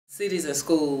Cities in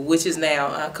School, which is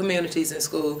now Communities in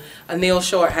School. Neal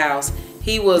Shorthouse.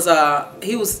 He was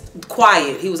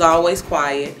quiet. He was always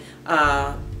quiet.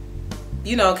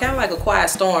 You know, kind of like a quiet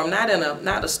storm. Not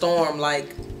a storm like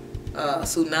a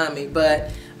tsunami, but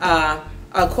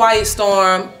a quiet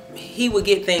storm. He would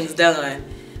get things done.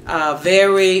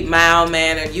 Very mild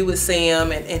mannered. You would see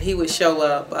him, and he would show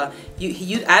up. I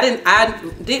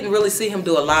didn't really see him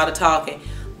do a lot of talking,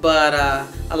 but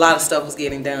a lot of stuff was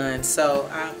getting done. So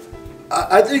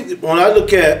I think when I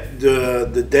look at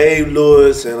the Dave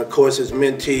Lewis and of course his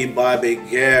mentee Bobby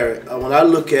Garrett, when I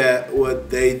look at what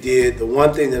they did, the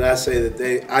one thing that I say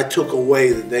that I took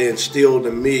away that they instilled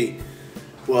in me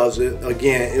was,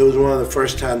 again, it was one of the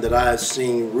first times that I had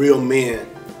seen real men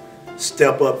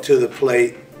step up to the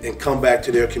plate and come back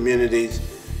to their communities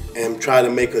and try to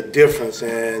make a difference,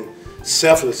 and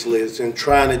selflessly and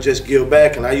trying to just give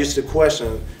back. And I used to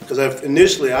question, because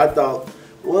initially I thought,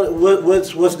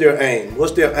 what's their aim?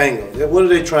 What's their angle? What are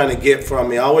they trying to get from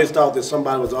me? I always thought that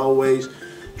somebody was always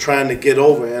trying to get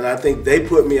over, and I think they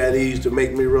put me at ease to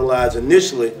make me realize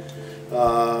initially,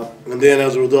 and then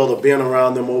as a result of being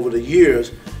around them over the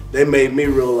years, they made me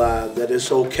realize that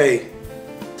it's okay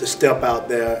to step out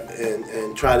there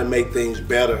and try to make things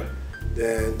better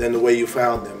than the way you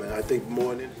found them. And I think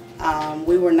more than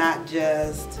we were not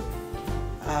just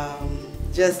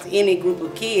any group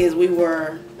of kids. We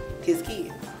were his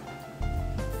kids.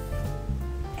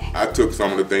 I took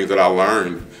some of the things that I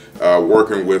learned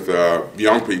working with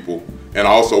young people, and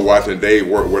also watching Dave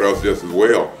work with us just as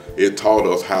well. It taught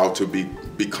us how to be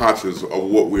conscious of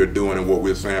what we're doing and what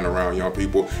we're saying around young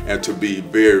people, and to be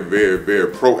very, very,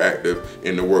 very proactive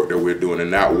in the work that we're doing and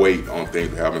not wait on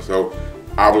things to happen. So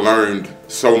I've learned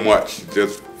so much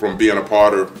just from being a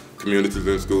part of Communities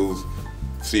in Schools,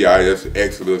 CIS,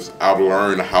 Exodus. I've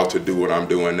learned how to do what I'm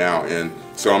doing now, and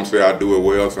some say I do it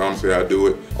well, some say I do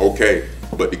it okay.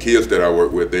 But the kids that I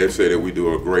work with, they say that we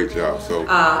do a great job. So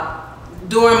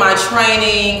during my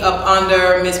training up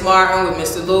under Miss Martin with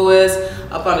Mr. Lewis,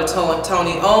 up under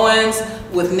Tony Owens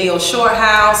with Neal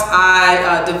Shorthouse,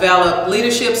 I developed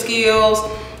leadership skills,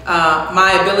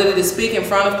 my ability to speak in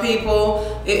front of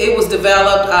people. It was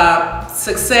developed.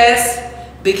 Success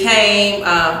became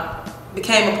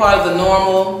a part of the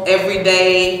normal,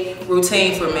 everyday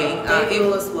routine for me. Dave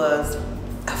Lewis was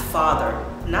a father,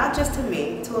 not just to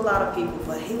me, to a lot of people,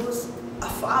 but he was a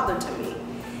father to me.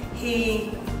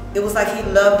 It was like he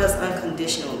loved us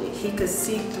unconditionally. He could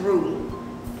see through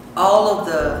all of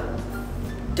the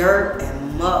dirt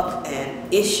and muck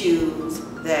and issues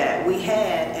that we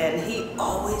had, and he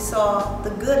always saw the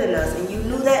good in us, and you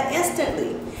knew that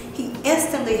instantly. He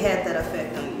instantly had that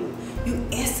effect on you. You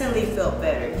instantly felt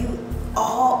better. You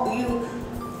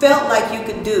felt like you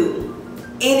could do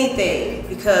anything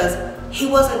because he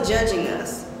wasn't judging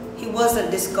us. He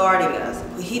wasn't discarding us.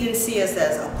 He didn't see us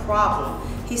as a problem.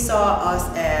 He saw us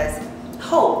as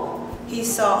hope. He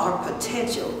saw our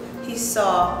potential. He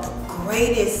saw the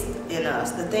greatest in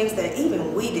us, the things that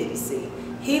even we didn't see.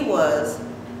 He was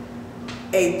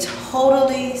a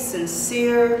totally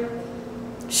sincere,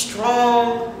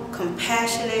 strong,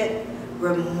 compassionate,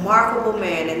 remarkable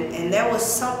man, and there was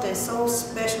something so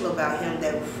special about him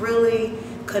that really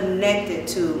connected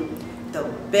to the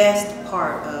best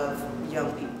part of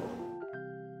young people.